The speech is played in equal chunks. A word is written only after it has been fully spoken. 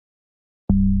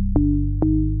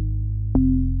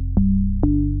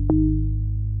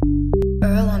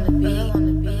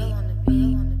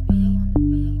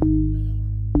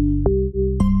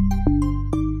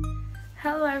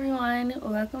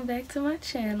to my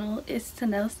channel. It's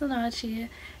Tanel Sinach here,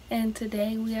 and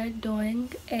today we are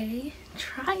doing a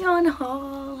try-on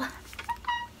haul.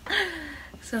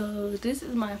 So this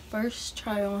is my first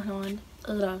try-on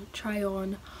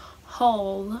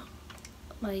haul.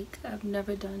 Like, I've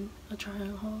never done a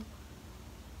try-on haul.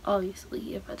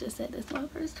 Obviously, if I just said it's my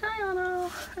first try-on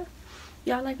haul.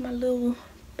 Y'all like my little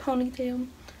ponytail?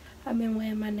 I've been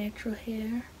wearing my natural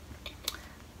hair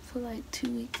for like 2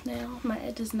 weeks now. My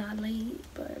edge is not laid,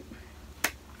 but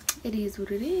it is what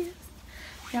it is.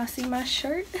 Y'all see my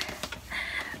shirt?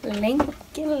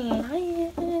 Lincoln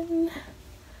Lion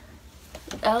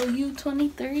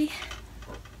LU23.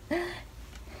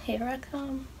 Here I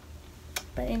come.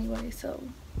 But anyway, so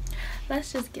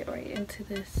let's just get right into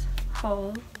this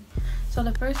haul. So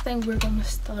the first thing we're gonna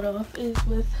start off is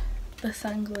with the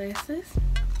sunglasses.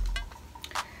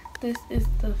 This is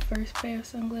the first pair of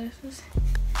sunglasses.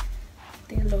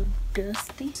 They're a little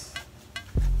dusty.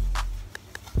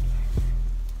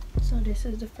 So this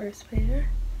is the first pair.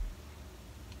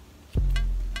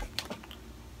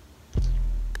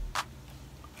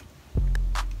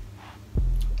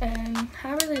 And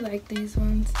I really like these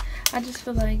ones. I just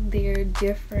feel like they're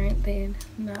different. They're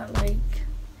not like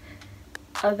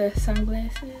other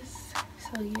sunglasses.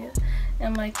 So yeah.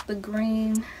 And like the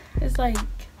green, it's like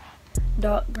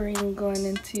dark green going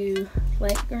into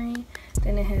light green.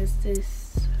 Then it has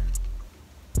this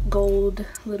gold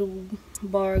little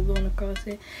bar going across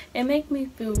it. It makes me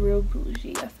feel real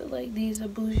bougie. I feel like these are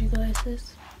bougie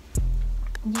glasses.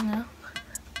 You know,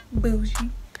 bougie.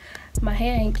 My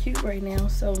hair ain't cute right now,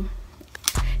 so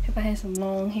if I had some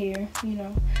long hair, you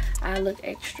know, I look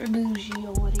extra bougie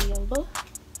or whatever.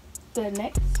 The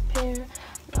next pair,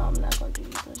 no, I'm not gonna do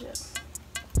these ones yet.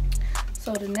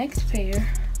 So the next pair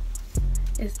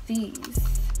is these.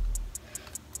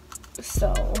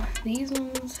 So these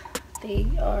ones, they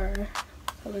are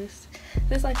colors.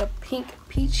 There's like a pink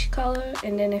peach color,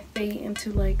 and then it fade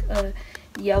into like a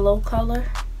yellow color.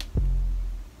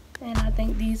 And I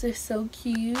think these are so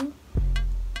cute.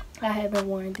 I haven't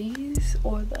worn these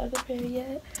or the other pair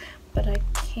yet, but I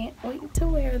can't wait to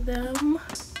wear them.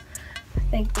 I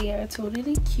think they are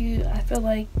totally cute. I feel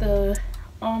like the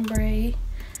ombre,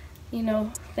 you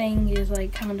know, thing is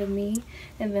like kind of me,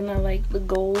 and then I like the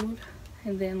gold,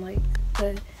 and then like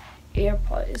the air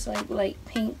part is like light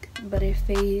pink, but it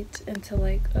fades into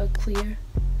like a clear.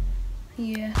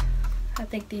 Yeah, I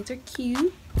think these are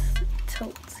cute.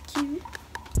 Totes cute.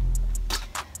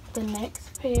 The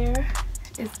next pair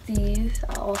is these.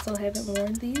 I also haven't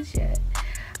worn these yet.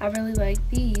 I really like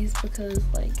these because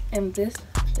like in this,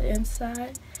 the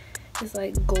inside is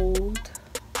like gold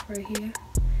right here,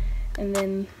 and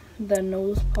then the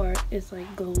nose part is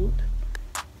like gold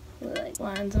with like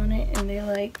lines on it, and they're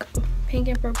like pink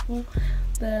and purple.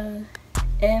 The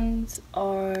ends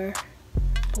are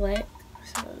black,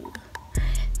 so I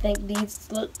think these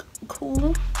look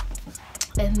cool.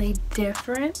 And they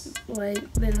different,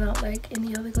 like they're not like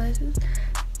any other glasses,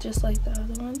 just like the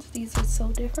other ones. These are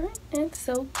so different and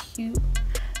so cute.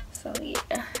 So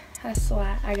yeah, that's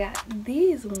why I got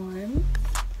these ones.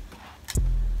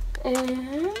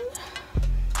 And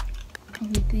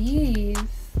these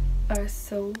are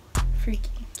so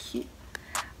freaking cute.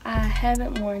 I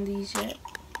haven't worn these yet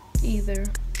either,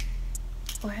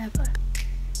 or have I?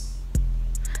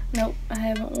 Nope, I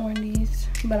haven't worn these,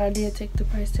 but I did take the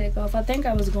price tag off. I think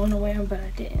I was going to wear them, but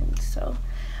I didn't. So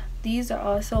these are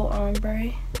also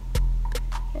ombre,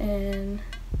 and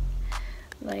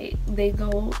like they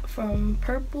go from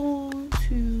purple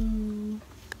to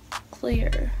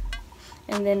clear,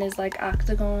 and then it's like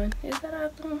octagon. Is that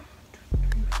octagon?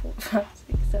 3, 4, 5,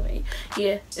 6, 7, 8.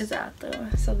 Yeah, it's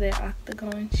octagon. So they're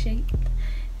octagon shaped,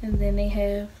 and then they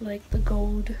have like the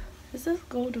gold. Is this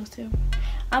gold or silver?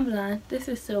 I'm blind. This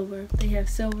is silver. They have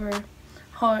silver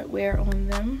hardware on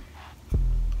them.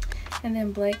 And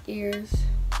then black ears.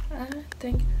 I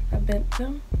think I bent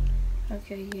them.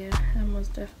 Okay, yeah, I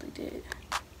most definitely did.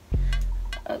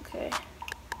 Okay.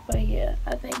 But yeah,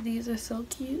 I think these are so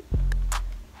cute.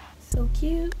 So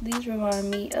cute. These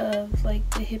remind me of like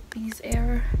the hippies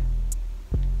era.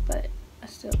 But I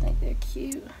still think they're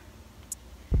cute.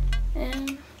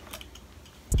 And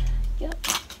yep.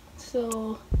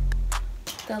 So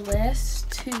the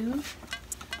last two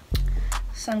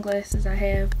sunglasses I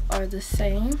have are the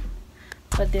same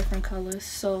but different colors.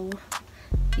 So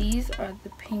these are the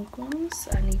pink ones.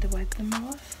 I need to wipe them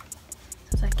off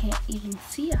because I can't even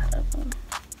see out of them.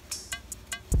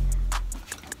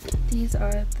 These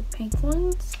are the pink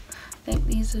ones. I think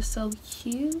these are so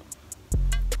cute.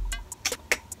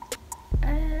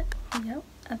 Yep,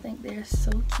 I think they're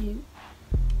so cute.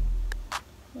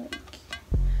 Like,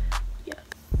 yeah.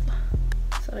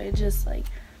 So they're just like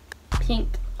pink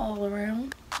all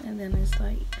around, and then it's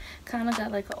like kind of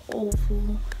got like an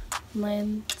oval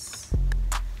lens.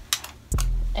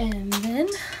 And then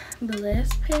the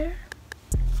last pair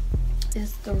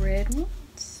is the red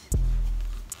ones.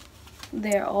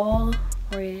 They're all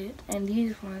red, and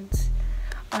these ones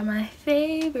are my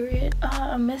favorite. Oh,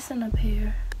 I'm missing a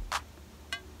pair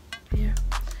here.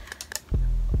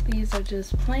 These are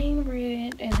just plain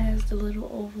red and has the little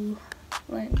oval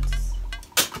lens.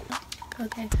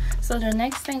 Okay, so the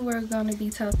next thing we're going to be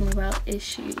talking about is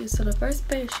shoes. So the first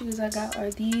pair of shoes I got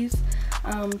are these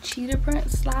cheetah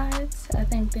print slides. I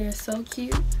think they're so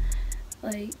cute.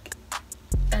 Like,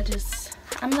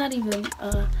 I'm not even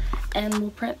a animal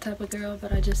print type of girl,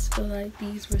 but I just feel like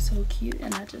these were so cute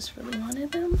and I just really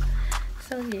wanted them.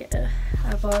 So yeah,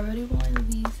 I've already worn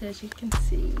these, as you can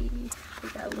see. They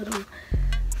got little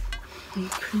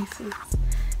creases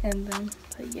in them,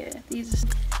 but yeah, these are.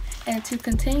 And to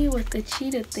continue with the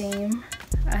cheetah theme,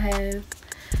 I have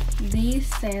these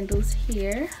sandals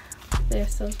here. They're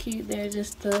so cute. They're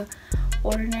just the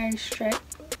ordinary strap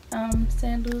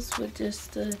sandals with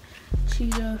just the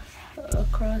cheetah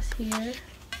across here,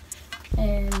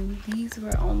 and these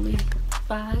were only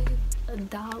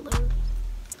 $5.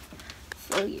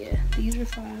 So yeah, these are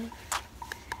 $5.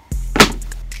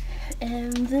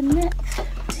 And the next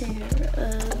pair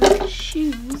of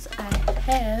shoes I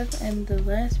have, and the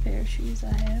last pair of shoes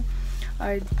I have,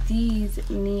 are these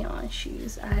neon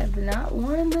shoes. I have not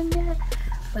worn them yet,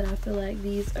 but I feel like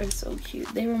these are so cute.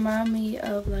 They remind me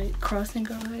of like crossing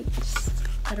guards.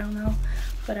 I don't know,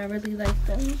 but I really like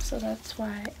them, so that's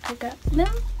why I got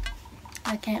them.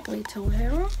 I can't wait to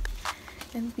wear them.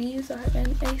 And these are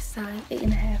in a size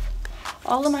 8.5.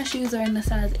 All of my shoes are in the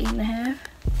size 8.5,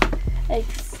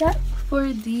 except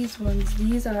for these ones.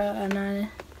 These are a 9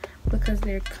 because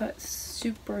they're cut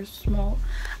super small.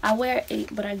 I wear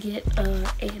 8, but I get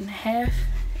 8.5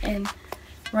 and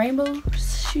rainbow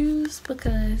shoes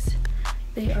because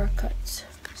they are cut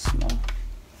small.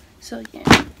 So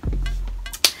yeah,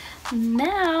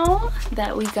 now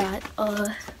that we got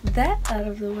that out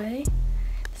of the way,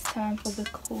 it's time for the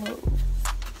clothes.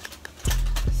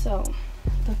 So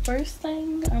the first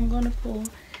thing I'm gonna pull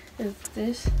is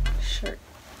this shirt.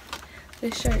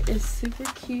 This shirt is super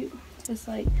cute. It's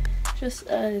like just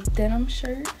a denim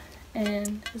shirt,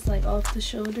 and it's like off the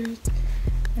shoulders,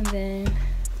 and then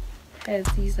has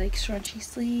these like scrunchy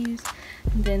sleeves,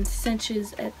 and then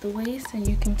cinches at the waist, and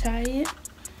you can tie it.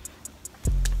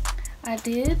 I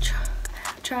did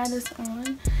try this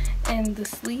on, and the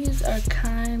sleeves are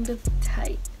kind of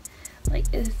tight. Like,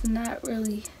 it's not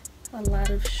really a lot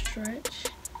of stretch.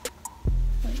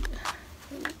 Like,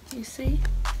 you see?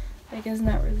 Like, it's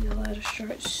not really a lot of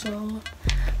stretch, so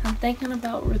I'm thinking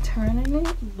about returning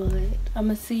it, but I'm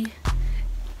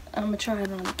gonna try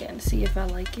it on again, see if I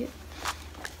like it.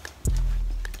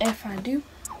 If I do,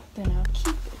 then I'll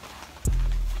keep it.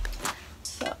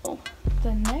 So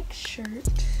the next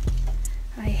shirt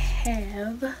I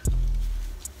have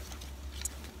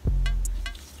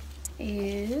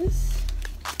is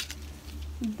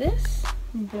this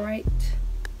bright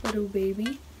little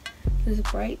baby. This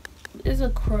bright is a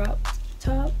crop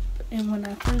top, and when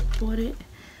I first bought it,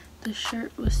 the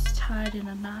shirt was tied in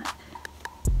a knot.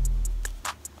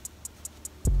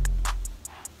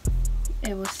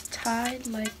 It was tied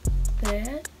like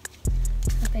that.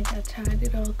 I think I tied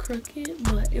it all crooked,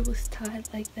 but it was tied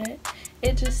like that.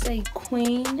 It just say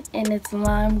Queen, and it's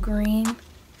lime green.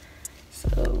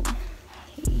 So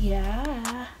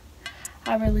yeah,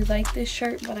 I really like this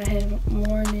shirt, but I haven't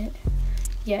worn it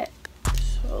yet.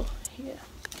 So yeah.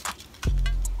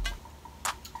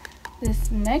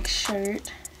 This next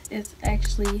shirt is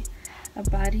actually a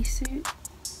bodysuit.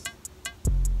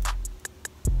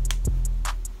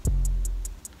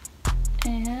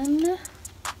 And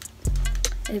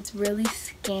it's really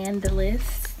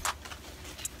scandalous.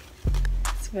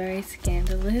 It's very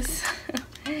scandalous.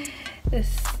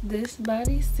 This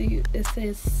bodysuit, it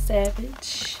says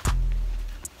Savage.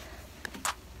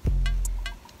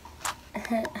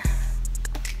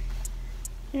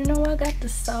 You know, I got the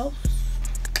sauce.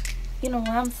 You know,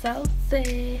 I'm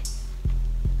saucy.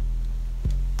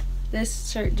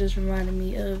 This shirt just reminded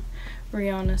me of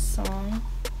Rihanna's song.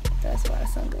 That's why I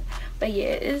sung it. But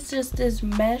yeah, it's just this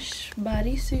mesh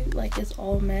bodysuit. Like, it's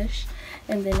all mesh.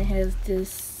 And then it has this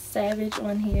Savage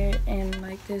on here and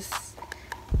like this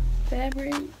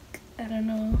fabric. I don't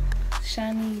know.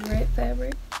 Shiny red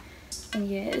fabric. And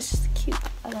yeah, it's just cute.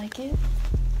 I like it.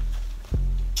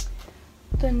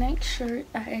 The next shirt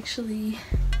I actually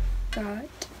got,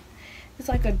 it's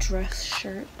like a dress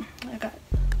shirt.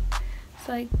 It's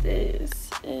like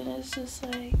this, and it's just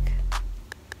like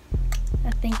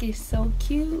I think it's so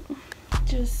cute.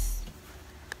 Just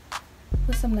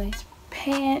with some nice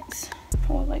pants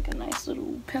or like a nice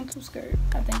little pencil skirt.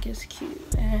 I think it's cute.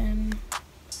 And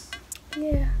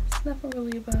yeah, it's nothing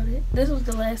really about it. This was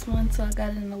the last one, so I got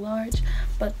it in a large,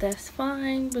 but that's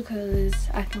fine because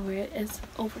I can wear it as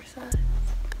oversized.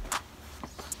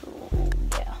 So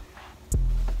yeah.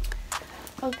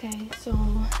 Okay,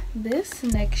 so this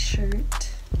next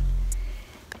shirt,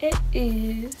 it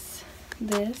is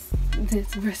this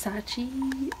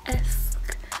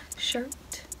Versace-esque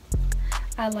shirt.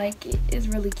 I like it. It's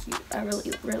really cute. I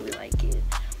really like it.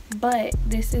 But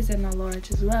this isn't a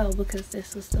large as well because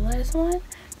this was the last one.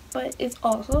 But it's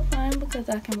also fine because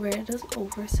I can wear it as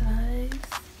oversized.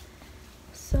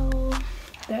 So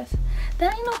that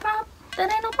ain't no problem.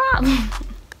 That ain't no problem.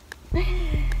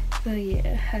 So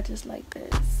yeah, I just like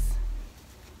this.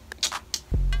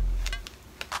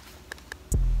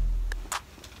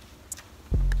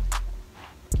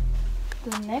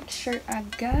 The next shirt I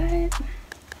got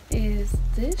is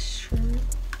this shirt.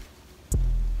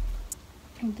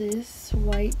 This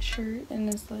white shirt,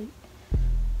 and it's like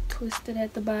twisted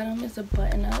at the bottom. It's a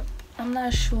button up. I'm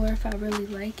not sure if I really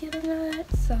like it or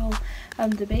not, so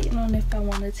I'm debating on if I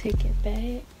want to take it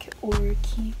back or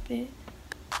keep it.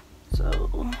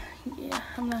 So yeah,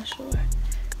 I'm not sure,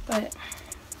 but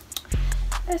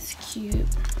that's cute.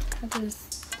 I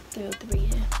just threw 3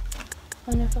 in. I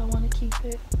don't know if I want to keep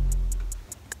it.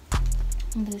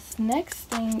 This next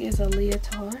thing is a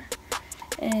leotard,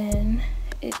 and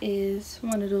it is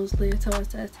one of those leotards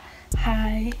that's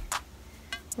high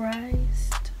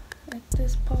rised at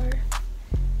this part.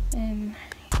 And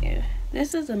yeah,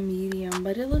 this is a medium,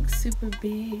 but it looks super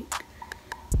big.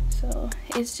 So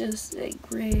it's just like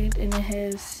red, and it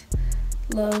has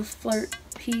love flirt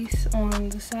piece on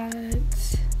the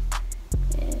sides.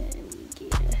 And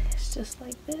yeah, it's just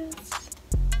like this.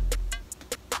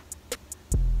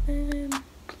 And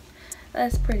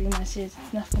that's pretty much it.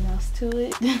 There's nothing else to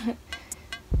it.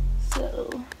 So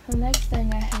the next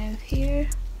thing I have here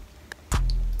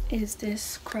is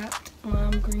this cropped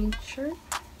lime green shirt.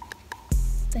 I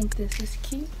think this is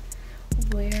cute.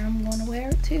 Where I'm gonna wear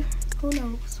it to, who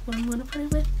knows what I'm gonna put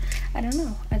it with. I don't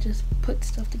know. I just put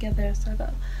stuff together as I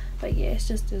go. But yeah, it's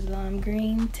just this lime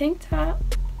green tank top,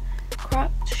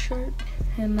 cropped shirt,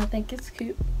 and I think it's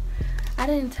cute. I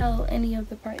didn't tell any of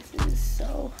the prices,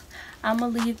 so I'm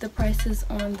gonna leave the prices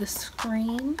on the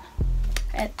screen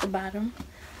at the bottom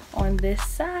on this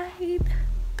side.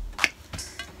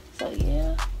 So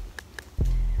yeah,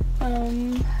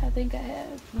 I think I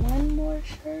have one more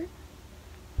shirt.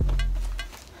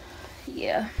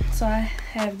 Yeah, so I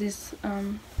have this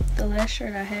the last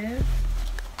shirt I have.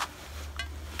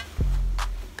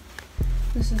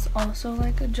 This is also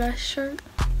like a dress shirt.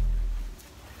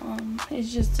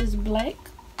 It's just this black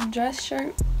dress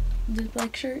shirt, this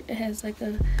black shirt. It has like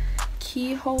a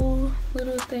keyhole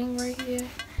little thing right here,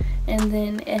 and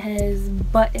then it has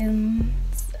buttons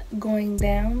going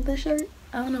down the shirt.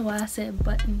 I don't know why I said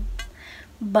buttons.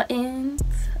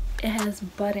 It has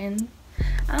buttons.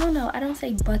 I don't know, I don't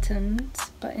say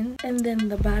buttons, buttons. And then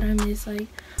the bottom is like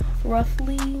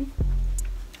roughly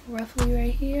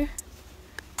right here.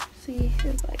 See,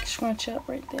 it's like scrunch up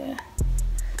right there.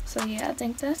 So yeah, I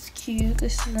think that's cute.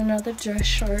 This is another dress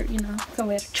shirt, you know, can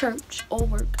wear to church or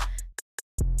work.